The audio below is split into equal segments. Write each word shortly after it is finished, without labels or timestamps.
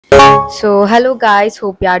So hello guys,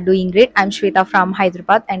 hope you are doing great. I'm Shweta from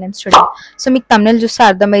Hyderabad and I'm studying. So మీకు thumbnail చూస్తే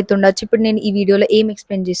అర్థమవుతుండొచ్చు ఇప్పుడు నేను ఈ వీడియోలో ఏం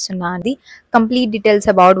ఎక్స్ప్లెయిన్ చేస్తున్నా అని complete details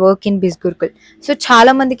about work in బిస్గురుకుల్. So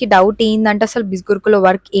చాలా మందికి డౌట్ ఏంటంటే అసలు బిస్గురుకుల్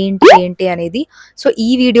వర్క్ ఏంటి అనేది. సో ఈ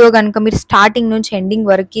వీడియో కనుక మీరు స్టార్టింగ్ నుంచి ఎండింగ్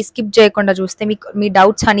వరకు స్కిప్ చేయకుండా చూస్తే మీకు మీ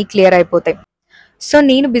డౌట్స్ అన్ని క్లియర్ అయిపోతాయి. సో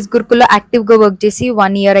నేను బిస్గురుకుల్లో యాక్టివ్గా వర్క్ చేసి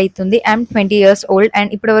 1 year అవుతుంది. ఐఎమ్ 20 years ఓల్డ్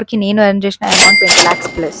అండ్ ఇప్పటివరకు నేను ఎర్న్ చేసిన అమౌంట్ 20 lakhs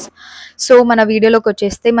ప్లస్. సో మన వీడియోలోకి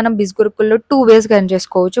వచ్చేస్తే మనం బిస్గురుకుల్లో 2 waysగా ఎర్న్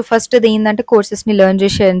చేసుకోవచ్చు. ఫస్ట్ ఏంటంటే కోర్సెస్ని లెర్న్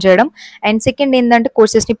చేసి ఎర్న్ చేయడం అండ్ సెకండ్ ఏంటంటే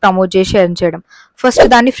కోర్సెస్ని ప్రమోట్ చేసి ఎర్న్ చేయడం. ఫస్ట్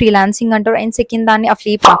దాన్ని ఫ్రీలాన్సింగ్ అంటారు అండ్ సెకండ్ దాన్ని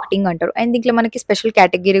అఫ్లియేట్ మార్కెటింగ్ అంటారు. అండ్ దీంట్లో మనకి స్పెషల్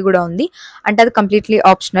కేటగిరీ కూడా ఉంది, అంటే అది కంప్లీట్లీ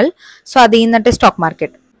ఆప్షనల్. సో అది ఏంటంటే స్టాక్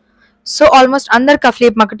మార్కెట్. సో ఆల్మోస్ట్ అందరికి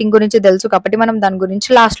అఫ్లియేట్ మార్కెటింగ్ గురించి తెలుసు కాబట్టి మనం దాని గురించి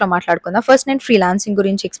లాస్ట్లో మాట్లాడుకుందాం. ఫస్ట్ నేను ఫ్రీలాన్సింగ్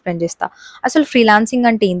గురించి ఎక్స్ప్లెయిన్ చేస్తా. అసలు ఫ్రీలాన్సింగ్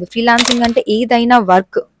అంటే ఏంది? ఫ్రీలాన్సింగ్ అంటే ఏదైనా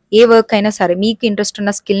వర్క్, ఏ వర్క్ అయినా సరే మీకు ఇంట్రెస్ట్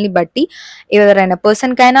ఉన్న స్కిల్ని బట్టి ఎవరైనా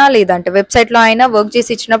పర్సన్కైనా లేదంటే వెబ్సైట్లో అయినా వర్క్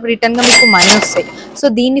చేసి ఇచ్చినప్పుడు రిటర్న్గా మీకు మనీ వస్తాయి. సో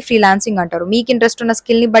దీన్ని ఫ్రీలాన్సింగ్ అంటారు. మీకు ఇంట్రెస్ట్ ఉన్న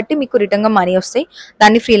స్కిల్ని బట్టి మీకు రిటర్న్గా మనీ వస్తాయి,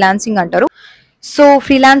 దాన్ని ఫ్రీలాన్సింగ్ అంటారు. సో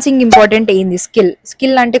ఫ్రీలాన్సింగ్ ఇంపార్టెంట్ ఏంది?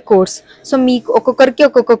 స్కిల్ అంటే కోర్స్. సో మీకు ఒక్కొక్కరికి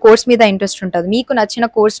ఒక్కొక్క కోర్స్ మీద ఇంట్రెస్ట్ ఉంటుంది. మీకు నచ్చిన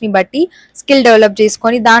కోర్స్ని బట్టి స్కిల్ డెవలప్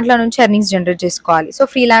చేసుకొని దాంట్లో నుంచి ఎర్నింగ్స్ జనరేట్ చేసుకోవాలి. సో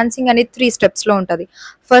ఫ్రీలాన్సింగ్ అనేది 3 steps ఉంటుంది.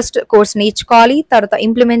 ఫస్ట్ కోర్స్ నేర్చుకోవాలి, తర్వాత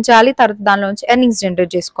ఇంప్లిమెంట్ చేయాలి, తర్వాత దానిలో నుంచి ఎర్నింగ్స్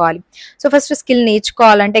జనరేట్ చేసుకోవాలి. సో ఫస్ట్ స్కిల్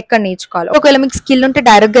నేర్చుకోవాలంటే ఎక్కడ నేర్చుకోవాలి? ఒకవేళ మీకు స్కిల్ ఉంటే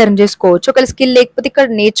డైరెక్ట్గా ఎర్న్ చేసుకోవచ్చు. ఒకవేళ స్కిల్ లేకపోతే ఇక్కడ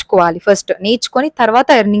నేర్చుకోవాలి. ఫస్ట్ నేర్చుకొని తర్వాత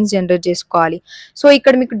ఎర్నింగ్స్ జనరేట్ చేసుకోవాలి. సో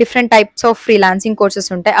ఇక్కడ మీకు different types of freelancing courses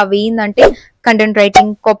ఉంటాయి. అవి ఏంటంటే content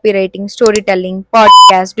writing, copy writing, story telling,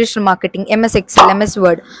 podcast, digital marketing, MS Excel, MS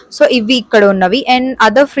word. So ఇవి ఇక్కడ ఉన్నవి. అండ్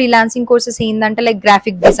అదర్ ఫ్రీలాన్సింగ్ కోర్సెస్ ఏంటంటే like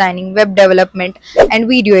graphic designing, web development and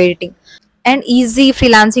video editing. And easy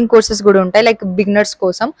freelancing courses కూడా ఉంటాయి like beginners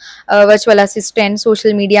కోసం virtual assistant,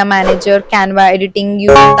 social media manager, Canva editing,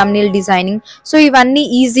 YouTube thumbnail designing. So ఇవన్నీ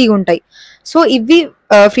ఈజీగా ఉంటాయి. సో ఇవి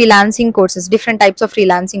freelancing courses, different types of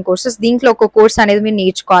freelancing courses. దీంట్లో ఒక course అనేది మీరు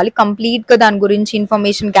నేర్చుకోవాలి, కంప్లీట్గా దాని గురించి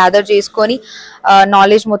ఇన్ఫర్మేషన్ గ్యాదర్ చేసుకొని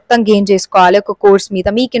నాలెడ్జ్ మొత్తం గెయిన్ చేసుకోవాలి ఒక కోర్స్ మీద,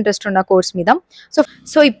 మీకు ఇంట్రెస్ట్ ఉన్న కోర్స్ మీద.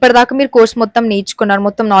 సో ఇప్పటిదాకా మీరు కోర్స్ మొత్తం నేర్చుకున్నారు,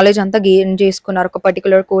 మొత్తం నాలెడ్జ్ అంతా గెయిన్ చేసుకున్నారు ఒక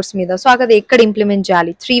పర్టికులర్ కోర్స్ మీద. సో అది ఎక్కడ ఇంప్లిమెంట్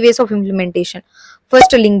చేయాలి? 3 ways of implementation.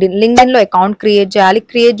 First LinkedIn లో అకౌంట్ క్రియేట్ చేయాలి.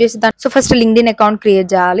 క్రియేట్ చేసి so first LinkedIn account create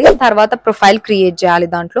చేయాలి, తర్వాత ప్రొఫైల్ క్రియేట్ చేయాలి.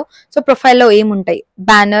 దాంట్లో సో ప్రొఫైల్లో ఏముంటాయి?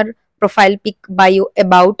 Banner, profile pic, bio,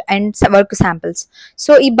 about and work samples.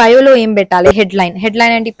 So ఈ బయోలో ఏం పెట్టాలి?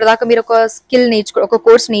 హెడ్లైన్ అంటే ఇప్పటిదాకా మీరు ఒక స్కిల్ ఒక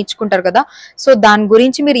కోర్స్ నేర్చుకుంటారు కదా, సో దాని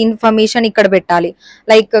గురించి మీరు ఇన్ఫర్మేషన్ ఇక్కడ పెట్టాలి.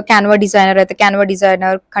 లైక్ క్యాన్వా డిజైనర్ అయితే క్యాన్వా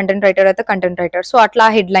డిజైనర్, కంటెంట్ రైటర్ అయితే కంటెంట్ రైటర్. సో అట్లా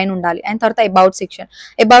హెడ్లైన్ ఉండాలి. అండ్ తర్వాత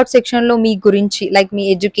అబౌట్ సెక్షన్ లో మీ గురించి like me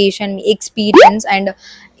education, me experience and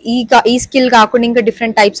ఈ స్కిల్ కాకుండా ఇంకా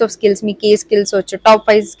డిఫరెంట్ టైప్స్ ఆఫ్ స్కిల్స్, మీకు ఏ స్కిల్స్ వచ్చు టాప్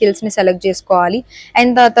 5 స్కిల్స్ ని సెలెక్ట్ చేసుకోవాలి.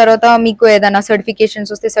 అండ్ తర్వాత మీకు ఏదైనా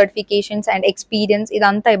సర్టిఫికేషన్స్ వస్తే సర్టిఫికేషన్స్ అండ్ ఎక్స్పీరియన్స్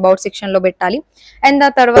ఇదంతా అబౌట్ సెక్షన్ లో పెట్టాలి. అండ్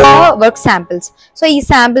తర్వాత వర్క్ శాంపిల్స్. సో ఈ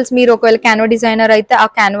శాంపిల్స్ మీరు ఒకవేళ క్యాన్వా డిజైనర్ అయితే ఆ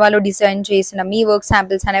క్యాన్వాలో డిజైన్ చేసిన మీ వర్క్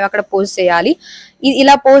శాంపిల్స్ అనేవి అక్కడ పోస్ట్ చేయాలి.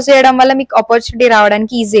 ఇలా పోస్ట్ చేయడం వల్ల మీకు ఆపర్చునిటీ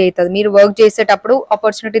రావడానికి ఈజీ అవుతుంది. మీరు వర్క్ చేసేటప్పుడు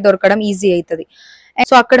ఆపర్చునిటీ దొరకడం ఈజీ అవుతుంది.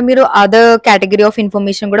 సో అక్కడ మీరు అదర్ కేటగిరీ ఆఫ్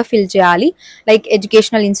ఇన్ఫర్మేషన్ కూడా ఫిల్ చేయాలి, like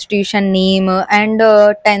educational institution name and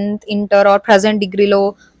 10th, inter or present డిగ్రీలో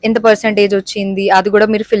ఎంత పర్సెంటేజ్ వచ్చింది అది కూడా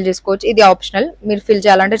మీరు ఫిల్ చేసుకోవచ్చు. ఇది ఆప్షనల్, మీరు ఫిల్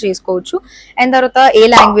చేయాలంటే చేసుకోవచ్చు. అండ్ తర్వాత ఏ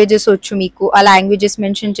లాంగ్వేజెస్ వచ్చు మీకు, ఆ లాంగ్వేజెస్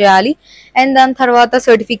మెన్షన్ చేయాలి. అండ్ దాని తర్వాత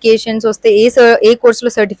సర్టిఫికేషన్స్ వస్తే ఏ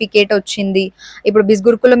కోర్సులో సర్టిఫికేట్ వచ్చింది. ఇప్పుడు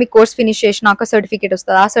బిస్గురుకుల్లో మీ కోర్స్ ఫినిష్ చేసినాక సర్టిఫికేట్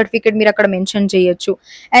వస్తుంది, ఆ సర్టిఫికేట్ మీరు అక్కడ మెన్షన్ చేయొచ్చు.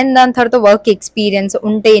 అండ్ దాని తర్వాత వర్క్ ఎక్స్పీరియన్స్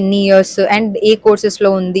ఉంటే ఎన్ని ఇయర్స్ అండ్ ఏ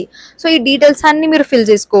కోర్సెస్లో ఉంది. సో ఈ డీటెయిల్స్ అన్ని మీరు ఫిల్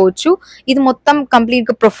చేసుకోవచ్చు. ఇది మొత్తం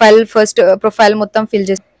కంప్లీట్గా ప్రొఫైల్ మొత్తం ఫిల్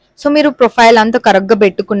చేసి సో మీరు ప్రొఫైల్ అంతా కరెక్ట్గా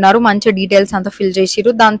పెట్టుకున్నారు, మంచి డీటెయిల్స్ అంతా ఫిల్ చేసిరు.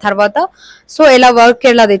 దాని తర్వాత సో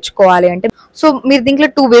ఎలా తెచ్చుకోవాలి అంటే సో మీరు దీంట్లో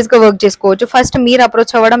 2 waysగా వర్క్ చేసుకోవచ్చు. ఫస్ట్ మీరు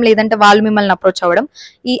అప్రోచ్ అవ్వడం, లేదంటే వాళ్ళు మిమ్మల్ని అప్రోచ్ అవ్వడం.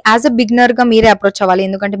 యాజ్ అ బిగినర్గా మీరే అప్రోచ్ అవ్వాలి,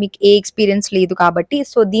 ఎందుకంటే మీకు ఏ ఎక్స్పీరియన్స్ లేదు కాబట్టి.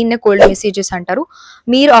 సో దీన్నే కోల్డ్ మెసేజెస్ అంటారు.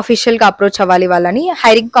 మీరు అఫీషియల్గా అప్రోచ్ అవ్వాలి వాళ్ళని.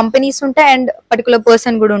 హైరింగ్ కంపెనీస్ ఉంటాయి అండ్ పర్టికులర్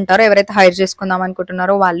పర్సన్ కూడా ఉంటారు ఎవరైతే హైర్ చేసుకుందాం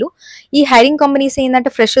అనుకుంటున్నారో వాళ్ళు. ఈ హైరింగ్ కంపెనీస్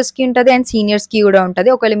ఏంటంటే ఫ్రెషర్స్కి ఉంటుంది అండ్ సీనియర్స్కి కూడా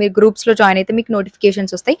ఉంటుంది. ఒకవేళ మీరు గ్రూప్స్లో జాయిన్ అయితే మీకు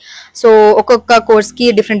నోటిఫికేషన్స్ వస్తాయి. సో ఒక్కొక్క కోర్స్కి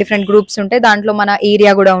డిఫరెంట్ గ్రూప్స్ ఉంటాయి. దాంట్లో మన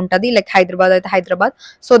ఏరియా కూడా ఉంటుంది, లైక్ హైదరాబాద్ అయితే హైదరాబాద్.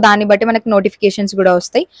 సో దాన్ని బట్టి మనకి నోటిఫికేషన్స్ కూడా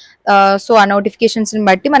వస్తాయి. సో ఆ నోటిఫికేషన్స్ని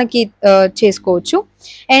బట్టి మనకి చేసుకోవచ్చు.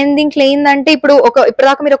 అండ్ దీంట్లో ఏంటంటే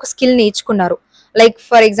ఇప్పటిదాకా మీరు ఒక స్కిల్ నేర్చుకున్నారు, like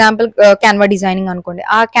for example Canva designing అనుకోండి.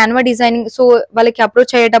 ఆ క్యాన్వా డిజైనింగ్ సో వాళ్ళకి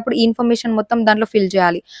అప్రోచ్ అయ్యేటప్పుడు ఈ ఇన్ఫర్మేషన్ మొత్తం దాంట్లో ఫిల్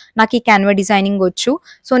చేయాలి. నాకు ఈ క్యాన్వా డిజైనింగ్ వచ్చు,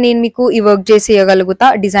 సో నేను మీకు ఈ వర్క్ చేసి ఇవ్వగలుగుతా,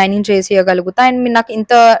 డిజైనింగ్ చేసి ఇవ్వగలుగుతా, అండ్ మీరు నాకు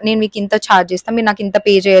ఇంత, నేను మీకు ఇంత ఛార్జ్ చేస్తాను, మీరు నాకు ఇంత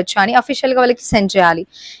పే చేయొచ్చు అని అఫీషియల్ గా వాళ్ళకి సెండ్ చేయాలి.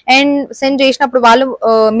 అండ్ సెండ్ చేసినప్పుడు వాళ్ళు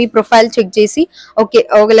మీ ప్రొఫైల్ చెక్ చేసి ఓకే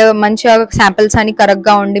ఒకవేళ మంచిగా శాంపిల్స్ అని కరెక్ట్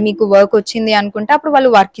గా ఉండి మీకు వర్క్ వచ్చింది అనుకుంటే అప్పుడు వాళ్ళు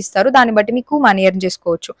వర్క్ ఇస్తారు. దాన్ని బట్టి మీకు మనీ ఎర్న్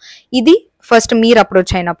చేసుకోవచ్చు. ఇది ఫస్ట్ మీరు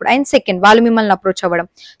అప్రోచ్ అయినప్పుడు. అండ్ సెకండ్ వాళ్ళు మిమ్మల్ని అప్రోచ్ అవ్వడం.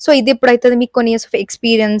 సో ఇది ఎప్పుడైతే మీకు కొన్ని years of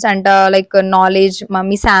experience and like knowledge,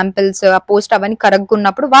 me samples ఆ పోస్ట్ అవన్నీ కరెక్ట్గా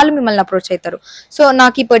ఉన్నప్పుడు వాళ్ళు మిమ్మల్ని అప్రోచ్ అవుతారు. సో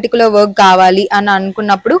నాకు ఈ పర్టికులర్ వర్క్ కావాలి అని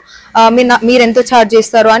అనుకున్నప్పుడు మీరు ఎంతో ఛార్జ్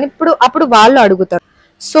చేస్తారు అని అప్పుడు వాళ్ళు అడుగుతారు.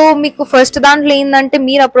 సో మీకు ఫస్ట్ దాంట్లో ఏంటంటే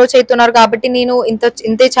మీరు అప్రోచ్ అవుతున్నారు కాబట్టి నేను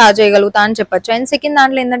ఇంతే ఛార్జ్ చేయగలుగుతా అని చెప్పొచ్చు. అండ్ సెకండ్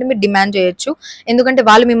దాంట్లో ఏంటంటే మీరు డిమాండ్ చేయొచ్చు, ఎందుకంటే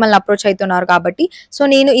వాళ్ళు మిమ్మల్ని అప్రోచ్ అవుతున్నారు కాబట్టి. సో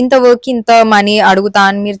నేను ఇంత వర్క్ ఇంత మనీ అడుగుతా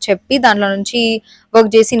అని మీరు చెప్పి దాంట్లో నుంచి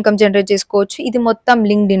వర్క్ చేసి ఇన్కమ్ జనరేట్ చేసుకోవచ్చు. ఇది మొత్తం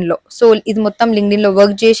లింక్డ్ఇన్ లో. సో ఇది మొత్తం లింక్డ్ఇన్ లో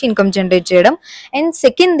వర్క్ చేసి ఇన్కమ్ జనరేట్ చేయడం. అండ్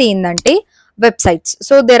సెకండ్ ఏంటంటే websites.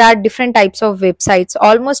 So there are different types of websites,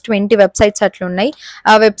 almost 20 websites atlunnai.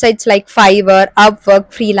 Websites like Fiverr, Upwork,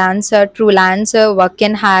 Freelancer, Truelancer, Work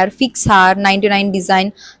and Hire, FixHire, 99 Design,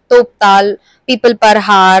 Toptal, People Per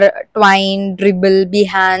Hour, Twine, Dribble,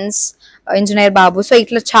 Behance, engineer Babu. So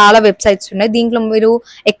ఇట్లా చాలా websites ఉన్నాయి. దీంట్లో మీరు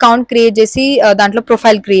account create చేసి దాంట్లో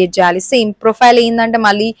profile create చేయాలి. Same profile ఏంటంటే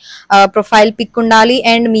మళ్ళీ ప్రొఫైల్ పిక్ ఉండాలి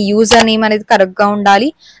అండ్ మీ యూజర్ నేమ్ అనేది కరెక్ట్ గా ఉండాలి.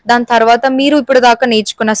 దాని తర్వాత మీరు ఇప్పుడు దాకా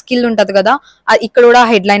నేర్చుకున్న స్కిల్ ఉంటది కదా, ఇక్కడ కూడా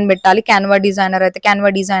హెడ్ లైన్ పెట్టాలి. క్యాన్వా డిజైనర్ అయితే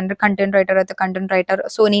క్యాన్వా డిజైనర్, కంటెంట్ రైటర్ అయితే కంటెంట్ రైటర్,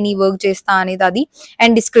 సో నేను ఈ వర్క్ చేస్తా అనేది అది.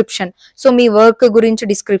 And description, so me work గురించి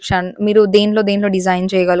డిస్క్రిప్షన్, మీరు దేంట్లో డిజైన్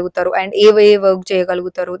చేయగలుగుతారు అండ్ ఏ వర్క్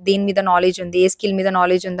చేయగలుగుతారు, దేని మీద నాలెడ్జ్ ఉంది, ఏ స్కిల్ మీద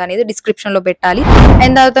నాలెడ్జ్ ఉంది అనేది డిస్క్రిప్షన్ లో పెట్టాలి.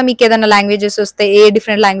 అండ్ తర్వాత మీకు ఏదైనా లాంగ్వేజెస్ వస్తే, ఏ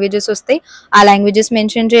డిఫరెంట్ లాంగ్వేజెస్ వస్తే ఆ లాంగ్వేజెస్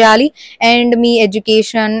మెన్షన్ చేయాలి. And me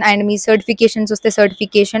education and me certifications వస్తే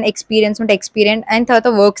సర్టిఫికేషన్, ఎక్స్పీరియన్స్ ఉంటే ఎక్స్పీరియన్స్, అండ్ తర్వాత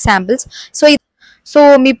వర్క్ శాంపిల్స్. సో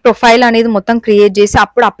మీ ప్రొఫైల్ అనేది మొత్తం క్రియేట్ చేసి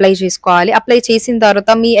అప్పుడు అప్లై చేసుకోవాలి. అప్లై చేసిన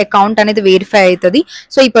తర్వాత మీ అకౌంట్ అనేది వెరిఫై అవుతుంది.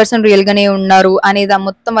 సో ఈ పర్సన్ రియల్ గానే ఉన్నారు అనేది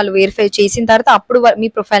మొత్తం వాళ్ళు వెరిఫై చేసిన తర్వాత అప్పుడు మీ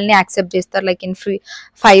ప్రొఫైల్ ని యాక్సెప్ట్ చేస్తారు. లైక్ ఇన్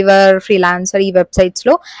ఫైవర్, ఫ్రీలాన్సర్, ఈ వెబ్సైట్స్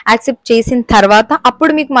లో యాక్సెప్ట్ చేసిన తర్వాత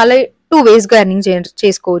అప్పుడు మీకు మళ్ళీ 2 ways గా ఎర్నింగ్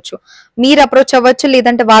చేసుకోవచ్చు. మీరు అప్రోచ్ అవ్వచ్చు,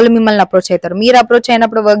 లేదంటే వాళ్ళు మిమ్మల్ని అప్రోచ్ అవుతారు. మీరు అప్రోచ్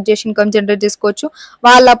అయినప్పుడు వర్క్ చేసి ఇన్కమ్ జనరేట్ చేసుకోవచ్చు,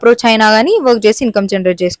 వాళ్ళు అప్రోచ్ అయినా కానీ వర్క్ చేసి ఇన్కమ్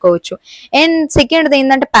జనరేట్ చేసుకోవచ్చు. అండ్ సెకండ్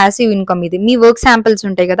ఏంటంటే ప్యాసివ్ ఇన్కమ్. ఇది మీ వర్క్ శాంపిల్స్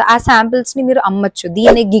ఉంటాయి కదా, ఆ శాంపిల్స్ ని మీరు అమ్మచ్చు.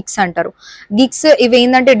 దీన్ని గిగ్స్ అంటారు. గిగ్స్ ఇవి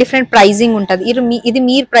ఏంటంటే డిఫరెంట్ ప్రైజింగ్ ఉంటుంది. ఇది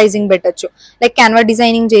మీరు ప్రైజింగ్ పెట్టచ్చు. లైక్ క్యాన్వా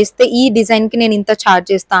డిజైనింగ్ చేస్తే ఈ డిజైన్ కి నేను ఇంత ఛార్జ్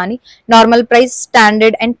చేస్తా అని normal price,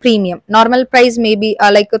 standard and premium. Normal price maybe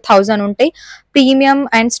like 1000 ఉంటాయి, premium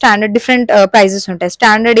and standard different prices ఉంటాయి.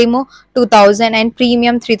 స్టాండర్డ్ ఏమో 2000 అండ్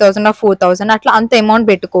ప్రీమియం 3000 or 4000, అట్లా అంత అమౌంట్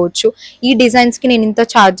పెట్టుకోవచ్చు. ఈ డిజైన్స్ కి నేను ఇంత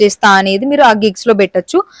ఛార్జ్ చేస్తా అనేది మీరు ఆ గిగ్స్ లో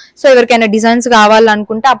పెట్టచ్చు. సో ఎవరికైనా డిజైన్స్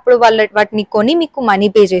కావాలనుకుంటే అప్పుడు వాళ్ళు వాటిని కొని మీకు మనీ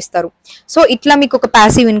పే చేస్తారు. సో ఇట్లా మీకు ఒక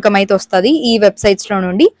ప్యాసివ్ ఇన్కమ్ అయితే వస్తుంది ఈ వెబ్సైట్స్ లో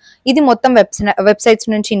నుండి. ఇది మొత్తం వెబ్సైట్స్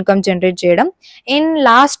నుంచి ఇన్కమ్ జనరేట్ చేయడం. అండ్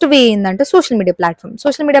లాస్ట్ వే ఏంటంటే social media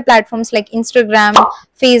platforms like Instagram,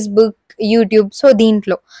 Facebook, YouTube. So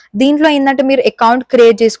దీంట్లో ఏంటంటే మీరు అకౌంట్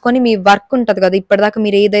క్రియేట్ చేసుకొని మీ వర్క్ ఉంటది కదా, ఇప్పటిదాకా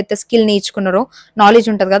మీరు ఏదైతే స్కిల్ నేర్చుకున్నారో, నాలెడ్జ్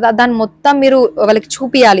ఉంటది కదా, దాన్ని మొత్తం మీరు వాళ్ళకి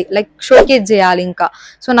చూపియాలి, లైక్ షోకేజ్ చేయాలి. ఇంకా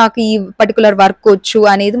సో నాకు ఈ పర్టికులర్ వర్క్ వచ్చు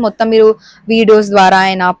అనేది మొత్తం మీరు వీడియోస్ ద్వారా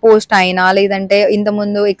అయినా, పోస్ట్ అయినా, లేదంటే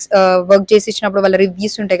ఇంతకుముందు వర్క్ చేసి ఇచ్చినప్పుడు వాళ్ళ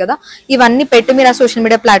రివ్యూస్ ఉంటాయి కదా, ఇవన్నీ పెట్టి మీరు ఆ సోషల్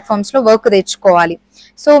మీడియా ప్లాట్ఫామ్స్ లో వర్క్ తెచ్చుకోవాలి.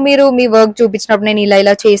 సో మీరు మీ వర్క్ చూపించినప్పుడు నేను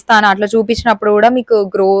ఇలా చేస్తాను అట్లా చూపించినప్పుడు కూడా మీకు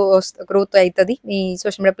గ్రోత్ అవుతుంది మీ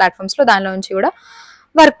సోషల్ మీడియా ప్లాట్ఫామ్స్ లో. దానిలో నుంచి కూడా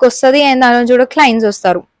వర్క్ వస్తుంది అండ్ దానిలో నుంచి కూడా క్లయింట్స్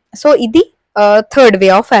వస్తారు. సో ఇది third way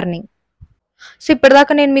of earning. So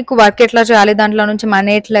ఇప్పటిదాకా నేను మీకు వర్క్ ఎట్లా చేయాలి, దాంట్లో నుంచి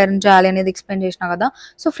మనీ ఎట్లా ఎర్న్ చేయాలి అనేది ఎక్స్ప్లెయిన్ చేసిన కదా.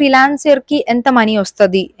 సో ఫ్రీలాన్సర్ కి ఎంత మనీ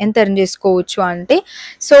వస్తుంది, ఎంత ఎర్న్ చేసుకోవచ్చు అంటే,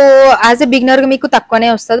 సో యాజ్ ఎ బిగినర్ గా మీకు తక్కువనే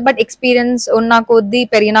వస్తుంది, బట్ ఎక్స్పీరియన్స్ ఉన్న కొద్దీ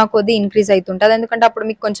పెరిగిన కొద్దీ ఇంక్రీజ్ అవుతుంటుంది. ఎందుకంటే అప్పుడు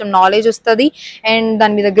మీకు కొంచెం నాలెడ్జ్ వస్తుంది అండ్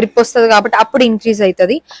దాని మీద గ్రిప్ వస్తుంది కాబట్టి అప్పుడు ఇంక్రీజ్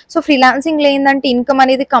అవుతుంది. సో ఫ్రీలాన్సింగ్ లో ఏంటంటే ఇన్కమ్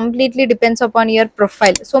అనేది completely depends upon your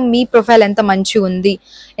profile. So me profile ఎంత మంచిగా ఉంది,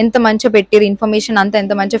 ఎంత మంచిగా పెట్టిర్రు, ఇన్ఫర్మేషన్ అంతా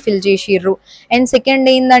ఎంత మంచిగా ఫిల్ చేసిర్రు. అండ్ సెకండ్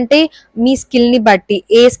ఏంటంటే మీ స్కిల్ ని బట్టి,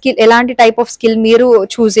 ఏ స్కిల్, ఎలాంటి టైప్ ఆఫ్ స్కిల్ మీరు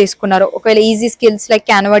చూస్ చేసుకున్నారు. ఒకవేళ easy skills like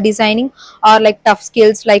Canva designing are like tough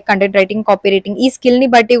skills like content writing, copy writing, ఈ స్కిల్ ని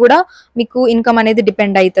బట్టి కూడా మీకు ఇన్కమ్ అనేది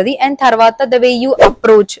డిపెండ్ అవుతుంది. అండ్ తర్వాత the way you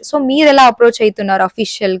approach, so మీరు ఎలా అప్రోచ్ అవుతున్నారు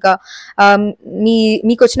అఫీషియల్ గా,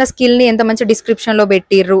 మీకు వచ్చిన స్కిల్ ని ఎంత మంచి డిస్క్రిప్షన్ లో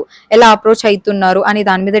పెట్టిర్రు, ఎలా అప్రోచ్ అవుతున్నారు అని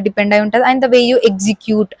దాని మీద డిపెండ్ అయి ఉంటుంది. And the way you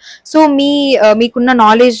execute, so మీకున్న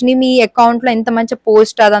నాలెడ్జ్ ని మీ అకౌంట్ లో ఎంత మంచి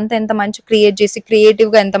పోస్ట్ అదంతా ఎంత మంచి క్రియేట్ చేసి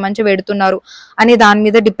క్రియేటివ్ గా ఎంత మంచి పెడుతున్నారు అనే దాని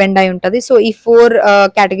మీద డిపెండ్ అయి ఉంటది. సో ఈ 4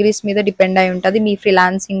 కేటగిరీస్ మీద డిపెండ్ అయి ఉంటది మీ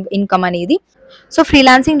ఫ్రీలాన్సింగ్ ఇన్కమ్ అనేది. సో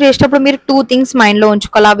ఫ్రీలాన్సింగ్ చేసేటప్పుడు మీరు 2 థింగ్స్ మైండ్‌లో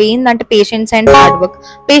ఉంచుకోవాలి. అవి ఏందంటే patience and hard work.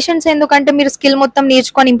 Patience ఎందుకంటే మీరు స్కిల్ మొత్తం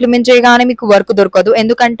నేర్చుకొని ఇంప్లిమెంట్ చేయగానే మీకు వర్క్ దొరకదు.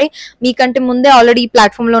 ఎందుకంటే మీకంటే ముందే ఆల్రెడీ ఈ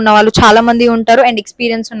ప్లాట్‌ఫామ్‌లో ఉన్నవాళ్ళు చాలా మంది ఉంటారు అండ్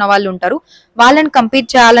ఎక్స్‌పీరియన్స్ ఉన్నవాళ్ళు ఉంటారు. వాళ్ళని కంపీట్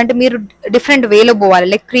చేయాలంటే మీరు డిఫరెంట్ వేలో పోవాలి.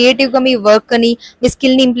 లైక్ క్రియేటివ్‌గా మీ వర్క్‌ని, మీ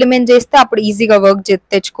స్కిల్‌ని ఇంప్లిమెంట్ చేస్తే అప్పుడు ఈజీగా వర్క్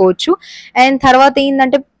తెచ్చుకోవచ్చు. అండ్ తర్వాత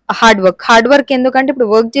ఏందంటే హార్డ్ వర్క్ ఎందుకంటే ఇప్పుడు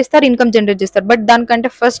వర్క్ చేస్తారు, ఇన్కమ్ జనరేట్ చేస్తారు. బట్ దానికంటే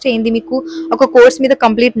ఫస్ట్ ఏంది, మీకు ఒక కోర్స్ మీద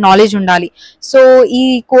కంప్లీట్ నాలెడ్జ్ ఉండాలి. సో ఈ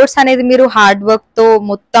కోర్స్ అనేది మీరు హార్డ్ వర్క్ తో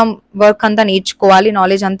మొత్తం వర్క్ అంతా నేర్చుకోవాలి,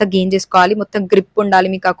 నాలెడ్జ్ అంతా గెయిన్ చేసుకోవాలి, మొత్తం గ్రిప్ ఉండాలి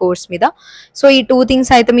మీకు ఆ కోర్స్ మీద. సో ఈ 2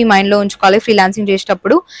 థింగ్స్ అయితే మీ మైండ్ లో ఉంచుకోవాలి ఫ్రీలాన్సింగ్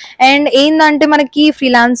చేసేటప్పుడు. అండ్ ఏందంటే మనకి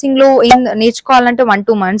ఫ్రీలాన్సింగ్ లో ఏం నేర్చుకోవాలంటే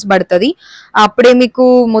 1-2 months పడుతుంది. అప్పుడే మీకు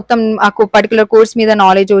మొత్తం ఆ పర్టికులర్ కోర్స్ మీద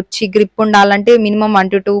నాలెడ్జ్ వచ్చి గ్రిప్ ఉండాలంటే మినిమం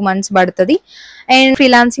 1-2 months పడుతుంది. అండ్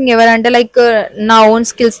ఫ్రీలాన్సింగ్ ఎవరంటే లైక్ నా ఓన్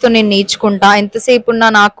స్కిల్స్ తో నేను నేర్చుకుంటా, ఎంతసేపు ఉన్నా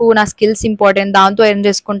నాకు నా స్కిల్స్ ఇంపార్టెంట్, దాంతో ఎర్న్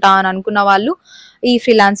చేసుకుంటా అని అనుకున్న వాళ్ళు ఈ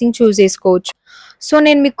ఫ్రీలాన్సింగ్ చూస్ చేసుకోవచ్చు. సో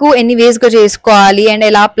నేను మీకు ఎన్ని వేస్ గా చేసుకోవాలి అండ్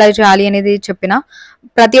ఎలా అప్లై చేయాలి అనేది చెప్పిన.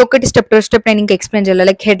 ప్రతి ఒక్కటి స్టెప్ టు స్టెప్ నేను ఇంకా ఎక్స్ప్లెయిన్ చేయాలి.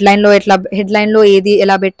 లైక్ హెడ్ లైన్ లో ఏది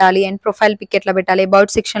ఎలా పెట్టాలి అండ్ ప్రొఫైల్ పిక్ ఎట్లా పెట్టాలి,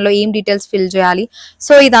 అబౌట్ సెక్షన్ లో ఏం డీటెయిల్స్ ఫిల్ చేయాలి.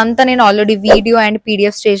 సో ఇదంతా నేను ఆల్రెడీ వీడియో అండ్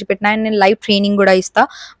పీడిఎఫ్ చేసి పెట్టిన అండ్ నేను లైవ్ ట్రైనింగ్ కూడా ఇస్తా.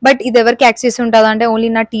 బట్ ఇది ఎవరికి యాక్సెస్ ఉంటుంది అంటే ఓన్లీ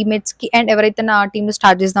నా టీమ్మేట్స్ కి అండ్ ఎవరైతే నా టీమ్ లో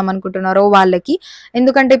స్టార్ట్ చేద్దాం అనుకుంటున్నారో వాళ్ళకి.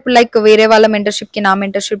 ఎందుకంటే ఇప్పుడు లైక్ వేరే వాళ్ళ మెంటర్షిప్ కి నా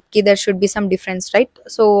మెంటర్షిప్ కి there should be some difference, right?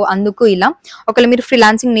 So అందుకు ఇలా ఒకవేళ మీరు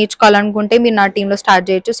ఫ్రీలాన్సింగ్ నేర్చుకోవాలనుకుంటే మీరు నా టీమ్ లో స్టార్ట్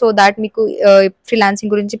చేయొచ్చు. సో దాట్ మీకు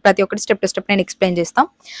ఫ్రీలాన్సింగ్ గురించి ప్రతి ఒక్కటి స్టెప్ టు స్టెప్ నేను ఎక్స్ప్లెయిన్ చేస్తాను.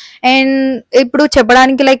 అండ్ ఇప్పుడు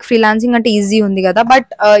చెప్పడానికి లైక్ ఫ్రీలాన్సింగ్ అంటే ఈజీ ఉంది కదా, but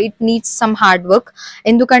it needs some hard work.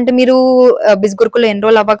 ఎందుకంటే మీరు బిజ్గురుకుల్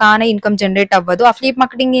ఎన్రోల్ అవ్వగానే ఇన్కమ్ జనరేట్ అవ్వదు. అఫ్లియేట్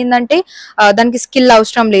మార్కెటింగ్ ఏంటంటే దానికి స్కిల్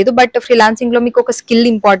అవసరం లేదు, బట్ ఫ్రీలాన్సింగ్ లో మీకు ఒక skill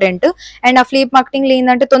important. And affiliate marketing లో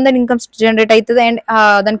ఏంటంటే తొందర ఇన్కమ్ జనరేట్ అవుతుంది అండ్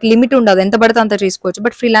దానికి లిమిట్ ఉండదు, ఎంత పడితే అంత చేసుకోవచ్చు.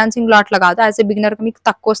 బట్ ఫ్రీలాన్సింగ్ లో అట్లా కాదు. యాజ్ ఎ బిగినర్ మీకు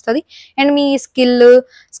తక్కువ వస్తుంది అండ్ మీ స్కిల్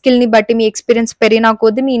ని బట్టి మీ ఎక్స్పీరియన్స్ పెరిగినా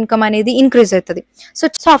కొద్దీ మీ ఇన్కమ్ అనేది ఇంక్రీజ్ అవుతుంది.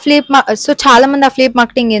 సో చాలా మంది అఫ్లియేట్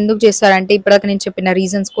మార్కెటింగ్ ఎందుకు చేస్తారంటే ఇప్పటిదాకా నేను చెప్పిన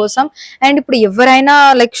రీజన్స్ కోసం. అండ్ ఇప్పుడు ఎవరైనా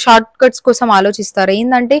లైక్ షార్ట్ కట్స్ కోసం ఆలోచిస్తారు.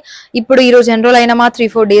 ఏంటంటే ఇప్పుడు ఈ రోజు ఎన్రోల్ అయినా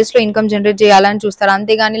 3-4 days లో ఇన్కమ్ జనరేట్ చేయాలని చూస్తారు,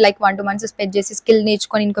 అంతేగాని లైక్ 1-2 months స్పెండ్ చేసి స్కిల్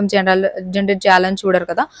నేర్చుకొని ఇన్కమ్ జనరేట్ చేయాలని చూడరు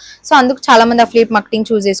కదా. సో అందుకు చాలా మంది అఫ్లియేట్ మార్కెటింగ్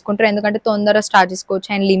చూస్ చేసుకుంటారు, ఎందుకంటే తొందరగా స్టార్ట్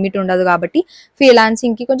చేసుకోవచ్చు అండ్ లిమిట్ ఉండదు కాబట్టి.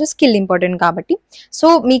 ఫ్రీలాన్సింగ్ కి కొంచెం స్కిల్ ఇంపార్టెంట్ కాబట్టి. సో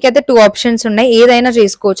మీకైతే 2 options ఉన్నాయి, ఏదైనా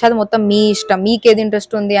చేసుకోవచ్చు. అది మొత్తం మీ ఇష్టం, మీకు ఏది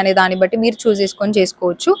ఇంట్రెస్ట్ ఉంది అనే దాన్ని బట్టి మీరు చూస్ చేసుకొని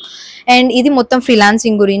చేసుకోవచ్చు. అండ్ ఇది మొత్తం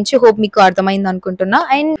ఫ్రీలాన్సింగ్ గురించి. హోప్ మీకు అర్థమైంది అనుకుంటున్నా.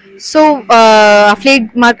 అండ్ సో అఫ్లియేట్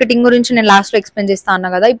మార్కెటింగ్ గురించి నేను లాస్ట్ లో ఎక్స్ప్లెయిన్ చేస్తా అన్నా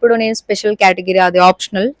కదా. ఇప్పుడు నేను స్పెషల్ కేటగిరీ, అది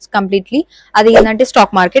ఆప్షనల్ కంప్లీట్లీ. అది ఏంటంటే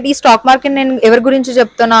స్టాక్ మార్కెట్. ఈ స్టాక్ మార్కెట్ నేను ఎవరి గురించి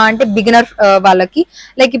చెప్తున్నా అంటే బిగినర్ వాళ్ళకి.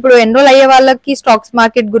 లైక్ ఇప్పుడు ఎన్రోల్ అయ్యే వాళ్ళకి స్టాక్స్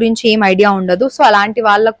మార్కెట్ గురించి ఏం ఐడియా ఉండదు. సో అలాంటి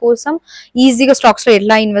వాళ్ళ కోసం ఈజీగా స్టాక్స్ లో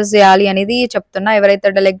ఎట్లా ఇన్వెస్ట్ చేయాలి అనేది చెప్తున్నా. ఎవరైతే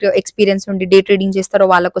డైరెక్ట్ ఎక్స్పీరియన్స్ ఉండి డే ట్రేడింగ్ చేస్తారో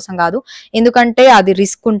వాళ్ళ కోసం కాదు, ఎందుకంటే అది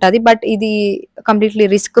రిస్క్ ఉంటుంది. బట్ ఇది completely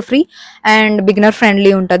risk free and beginner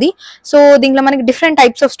friendly ఉంటుంది. సో దీంట్లో మనకి డిఫరెంట్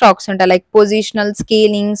టైప్స్ ఆఫ్ స్టాక్స్ ఉంటాయి, like positional,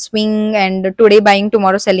 scaling, swing and today buying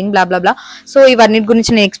tomorrow selling, blah blah blah. So ఇవన్నీ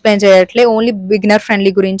గురించి నేను ఎక్స్ప్లెయిన్ చేయట్లే, ఓన్లీ బిగినర్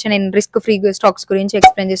ఫ్రెండ్లీ గురించి నేను రిస్క్ ఫ్రీ స్టాక్స్ గురించి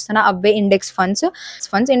ఎక్స్ప్లెయిన్ చేస్తున్నా. అవే ఇండెక్స్ ఫండ్స్.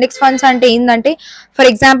 ఇండెక్స్ ఫండ్స్ అంటే ఏంటంటే ఫర్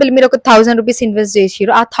ఎగ్జాంపుల్ మీరు ఒక 1000 rupees ఇన్వెస్ట్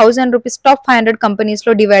చేసిరు, ఆ 1000 rupees టాప్ 500 కంపెనీస్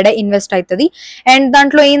లో డివైడ్ అయ్యి ఇన్వెస్ట్ అవుతుంది. అండ్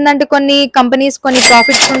దాంట్లో ఏంటంటే కొన్ని కంపెనీస్ కొన్ని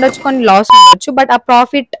ప్రాఫిట్స్ ఉండొచ్చు, కొన్ని లాస్ ఉండొచ్చు. బట్ ఆ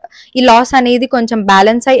ప్రాఫిట్ ఈ లాస్ అనేది కొంచెం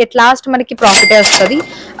బ్యాలెన్స్ అయ్యి ఎట్ లాస్ట్ మనకి ప్రాఫిటే వస్తుంది.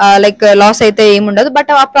 లైక్ లాస్ అయితే ఏముండదు.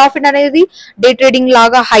 బట్ ఆ ప్రాఫిట్ అనేది డే ట్రేడింగ్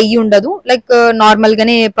లాగా హై ఉండదు, లైక్ నార్మల్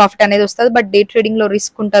గానే ప్రాఫిట్ అనేది వస్తుంది. బట్ డే ట్రేడింగ్ లో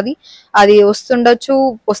రిస్క్ ఉంటుంది, అది వస్తుండొచ్చు,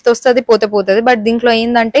 వస్తుంది, పోతుంది. బట్ దీంట్లో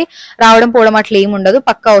ఏంటంటే రావడం పోవడం అట్లా ఏమి ఉండదు,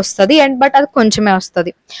 పక్కా వస్తుంది. అండ్ బట్ అది కొంచెమే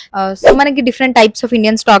వస్తుంది. సో మనకి different types of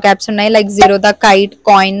Indian stock apps ఉన్నాయి, like Zerodha, kite,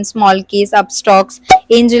 coin, small case, up stocks,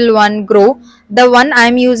 angel one, grow. The one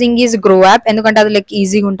I'm using is grow app, ఎందుకంటే అది లైక్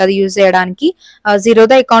ఈజీగా ఉంటుంది యూజ్ చేయడానికి.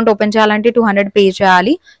 జీరోదా అకౌంట్ ఓపెన్ చేయాలంటే 200 పే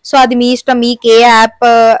చేయాలి. సో అది మీ ఇష్టం, మీకు ఏ యాప్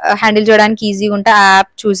హ్యాండిల్ చేయడానికి ఈజీగా ఉంటే ఆ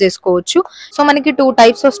యాప్ చూస్ చేసుకోవచ్చు. సో మనకి 2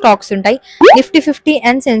 types ఆఫ్ స్టాక్స్ ఉంటాయి, నిఫ్టీ 50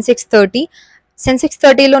 అండ్ సెన్సెక్స్ 30. సెన్సెక్స్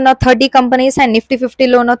 30లో ఉన్న 30 కంపెనీస్ అండ్ నిఫ్టీ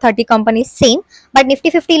 50లో ఉన్న 30 కంపెనీస్ సేమ్, బట్ నిఫ్టీ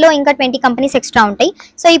 50లో ఇంకా 20 కంపెనీస్ ఎక్స్ట్రా ఉంటాయి.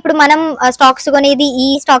 సో ఇప్పుడు మనం స్టాక్స్ కొనేది ఈ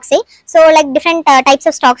స్టాక్సే. So like different types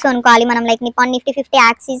of stocks కొనుక్కోవాలి మనం, like Nippon Nifty 50,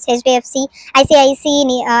 axis, HDFC, ICICI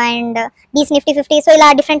and డీస్ Nifty 50. So ఇలా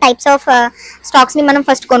డిఫరెంట్ టైప్స్ ఆఫ్ స్టాక్స్ ని మనం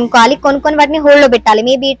ఫస్ట్ కొనుక్కోవాలి. కొనుక్కొని వాటిని హోల్డ్ లో పెట్టాలి.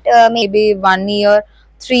 Maybe 1 year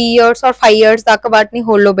 3 years or 5 years దాకా వాటిని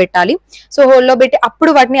హోల్డ్లో పెట్టాలి. సో హోల్డ్లో పెట్టి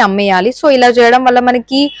అప్పుడు వాటిని అమ్మేయాలి. సో ఇలా చేయడం వల్ల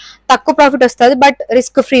మనకి తక్కువ ప్రాఫిట్ వస్తుంది, బట్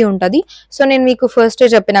రిస్క్ ఫ్రీ ఉంటుంది. సో నేను మీకు ఫస్ట్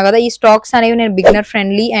చెప్పినా కదా, ఈ స్టాక్స్ అనేవి నేను beginner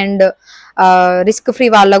friendly and risk free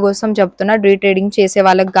వాళ్ళ కోసం చెప్తున్నా, డే ట్రేడింగ్ చేసే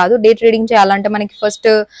వాళ్ళకి కాదు. డే ట్రేడింగ్ చేయాలంటే మనకి ఫస్ట్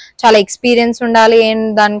చాలా ఎక్స్పీరియన్స్ ఉండాలి అండ్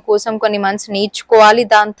దానికోసం కొన్ని మంత్స్ నేర్చుకోవాలి,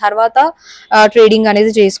 దాని తర్వాత ట్రేడింగ్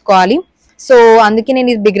అనేది చేసుకోవాలి. సో అందుకే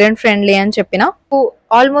నేను ఇది బిగినర్ ఫ్రెండ్లీ అని చెప్పిన.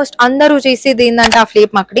 ఆల్మోస్ట్ అందరూ చేసేది ఏంటంటే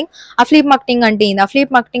అఫ్లియేట్ మార్కెటింగ్. అఫ్లియేట్ మార్కెటింగ్ అంటే ఏంది? అఫ్లియేట్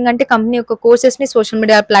మార్కెటింగ్ అంటే కంపెనీ యొక్క కోర్సెస్ ని సోషల్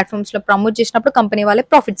మీడియా ప్లాట్ఫామ్స్ లో ప్రమోట్ చేసినప్పుడు కంపెనీ వాళ్ళే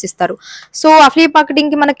ప్రాఫిట్స్ ఇస్తారు. సో అఫ్లియేట్ మార్కెటింగ్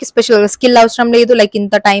కి మనకి స్పెషల్ స్కిల్ అవసరం లేదు, లైక్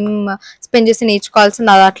ఇంత టైం స్పెండ్ చేసి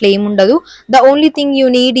నేర్చుకోవాల్సింది అది అట్లా ఏమి ఉండదు. The only thing you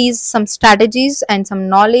need is some strategies and some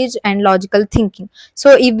knowledge and logical thinking.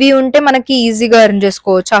 So ఇవి ఉంటే మనకి ఈజీగా ఎర్న్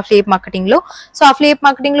చేసుకోవచ్చు అఫ్లియేట్ మార్కెటింగ్ లో. సో అఫ్లియేట్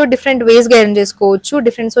మార్కెటింగ్ లో డిఫరెంట్ వేస్ గా ఎర్న్ చేసుకోవచ్చు,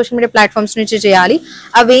 డిఫరెంట్ సోషల్ మీడియా ప్లాట్ఫామ్స్ నుంచి చేయాలి.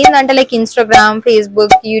 అవి ఏంటంటే like Instagram, Facebook,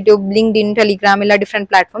 YouTube, LinkedIn, Telegram, ఇలా డిఫరెంట్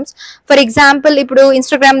ప్లాట్ఫామ్స్. ఫర్ ఎగ్జాంపుల్ ఇప్పుడు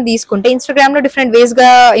ఇన్స్టాగ్రామ్ తీసుకుంటే ఇన్స్టాగ్రామ్ లో డిఫరెంట్ వేస్ గా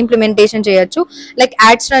ఇంప్లిమెంటేషన్ చేయొచ్చు, లైక్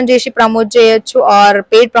యాడ్స్ రన్ చేసి ప్రమోట్ చేయొచ్చు, ఆర్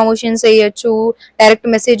పెయిడ్ ప్రమోషన్స్ చేయొచ్చు, డైరెక్ట్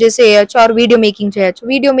మెసేజెస్ చేయొచ్చు, ఆర్ వీడియో మేకింగ్ చేయొచ్చు.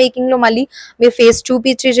 వీడియో మేకింగ్ లో మళ్ళీ మీరు ఫేస్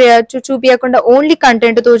చూపించి చేయొచ్చు, చూపించకుండా ఓన్లీ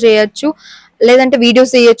కంటెంట్ తో చేయొచ్చు, లేదంటే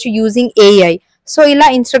వీడియోస్ చేయొచ్చు యూజింగ్ ఏఐ. సో ఇలా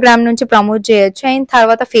ఇన్స్టాగ్రామ్ నుంచి ప్రమోట్ చేయొచ్చు. అండ్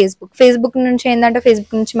తర్వాత ఫేస్బుక్ నుంచి ఏంటంటే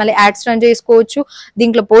ఫేస్బుక్ నుంచి మళ్ళీ యాడ్స్ రన్ చేసుకోవచ్చు,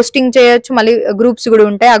 దీంట్లో పోస్టింగ్ చేయొచ్చు, మళ్ళీ గ్రూప్స్ కూడా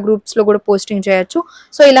ఉంటాయి, ఆ గ్రూప్స్ లో కూడా పోస్టింగ్ చేయొచ్చు.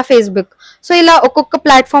 సో ఇలా ఫేస్బుక్. సో ఇలా ఒక్కొక్క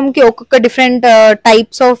ప్లాట్ఫామ్ కి ఒక్కొక్క డిఫరెంట్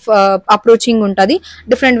టైప్స్ ఆఫ్ అప్రోచింగ్ ఉంటుంది,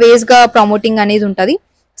 డిఫరెంట్ వేస్ గా ప్రమోటింగ్ అనేది ఉంటుంది.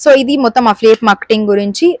 సో ఇది మొత్తం అఫ్లియేట్ మార్కెటింగ్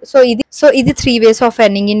గురించి. సో ఇది 3 ways of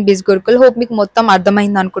earning in బిజ్గురుకుల్. Hope మీకు మొత్తం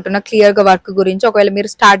అర్థమైంది అనుకుంటున్నా క్లియర్ గా వర్క్ గురించి. ఒకవేళ మీరు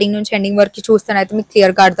స్టార్టింగ్ నుంచి ఎండింగ్ వరకు చూస్తేనైతే మీకు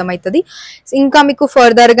క్లియర్ గా అర్థమవుతుంది. ఇంకా మీకు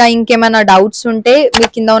ఫర్దర్ గా ఇంకేమైనా డౌట్స్ ఉంటే మీ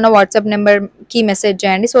కింద ఉన్న వాట్సాప్ నెంబర్ కి మెసేజ్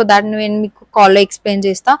చేయండి, సో దాట్ నేను మీకు కాల్ లో ఎక్స్ప్లెయిన్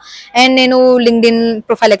చేస్తా. అండ్ నేను లింక్డ్ఇన్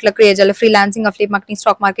ప్రొఫైల్ ఎట్లా క్రియేట్ చేయాలి, freelancing, affiliate marketing,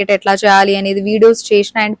 stock market ఎట్లా చేయాలి అనేది వీడియోస్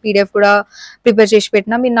చేసిన అండ్ పీడిఎఫ్ కూడా ప్రిపేర్ చేసి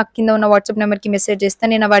పెట్టినా. మీరు నాకు కింద ఉన్న వాట్సాప్ నెంబర్ కి మెసేజ్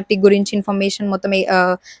చేస్తే నేను వాటి గురించి ఇన్ఫర్మేషన్ మొత్తం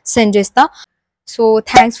సెండ్ చేస్తా. So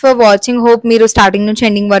thanks for watching. Hope మీరు స్టార్టింగ్ నుంచి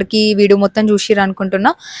ఎండింగ్ వరకు వీడియో మొత్తం చూసిరు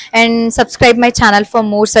అనుకుంటున్నా. And subscribe my channel for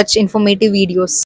more such informative videos.